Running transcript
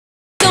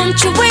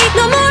Don't you wait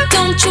no more.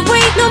 Don't you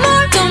wait no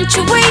more. Don't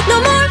you wait no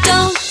more.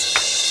 Don't.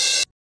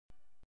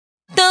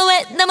 또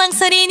왜 너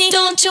망설이니?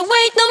 Don't you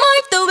wait no more.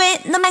 또 왜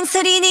너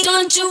망설이니?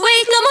 Don't you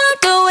wait no more.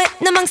 또 왜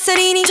너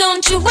망설이니?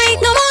 Don't you wait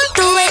no more.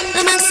 또 왜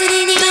너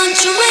망설이니? Don't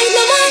you wait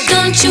no more.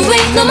 Don't you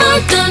wait no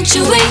more. Don't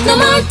you wait no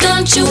more.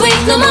 Don't you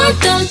wait no more.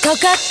 Don't. 더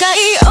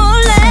가까이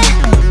올래.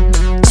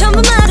 전부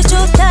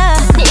말해줬다.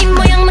 네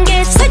입모양만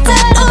계속 살짝.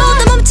 나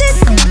멈칫.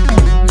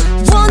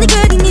 원이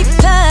그린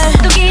이빨.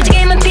 또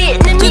기지개만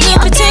피는 네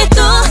눈빛에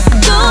또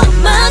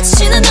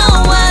마주치는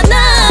너와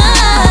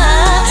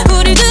나.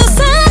 우리 두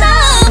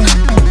사람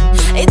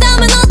이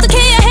다음엔 어떻게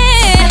해야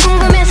해.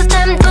 궁금해서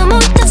잠도 못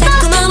잤어.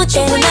 자꾸 너무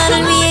때려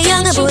너를 위해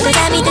영화보다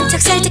감이 든 척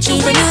살짝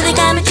기대 눈을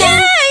감을 때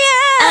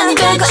아닌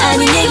별거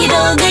아닌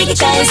얘기로 내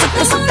귓가에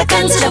속닥속닥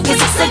간지럽게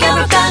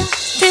속삭여볼까.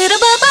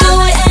 들어봐봐. 또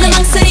왜 너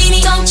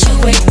망설이니? Don't you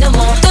wait no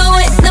more. 또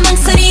왜 너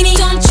망설이니?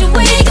 Don't you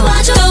wait. 내게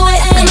와줘. 또 왜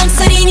너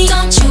망설이니?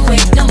 Don't you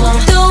wait no more.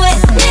 또 왜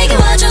내게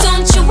와줘.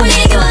 Don't you wait.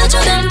 내게 와줘.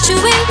 Don't you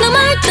wait no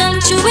more.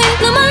 Don't you wait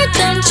no more.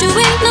 Don't you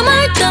wait no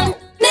more. Don't.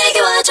 내게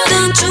와줘.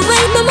 Don't you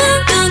wait no more.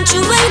 Don't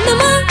you wait no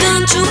more.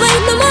 Don't you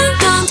wait no more.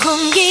 Don't.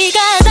 공기가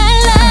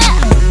달라.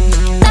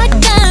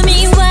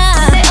 땀이 와.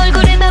 내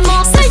얼굴에 다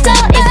묻어있어.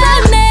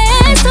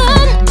 내 손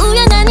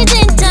우연하니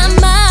진짜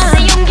마.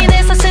 내 용기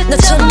내서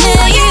너처럼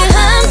내일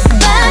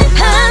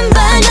한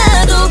발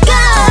나도 가.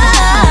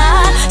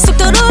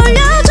 속도를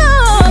올려줘.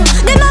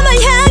 내 맘을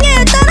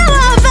향해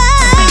따라와봐.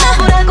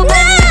 나보라고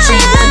반드시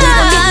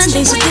난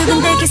대신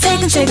두근대게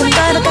세근세근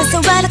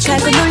걸어가서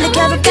와락하고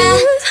놀래켜볼까.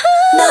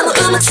 너무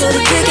음악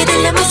소리 크게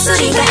들려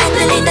목소리가 안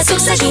들린다.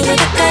 속삭이네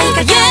가까이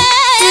갈까.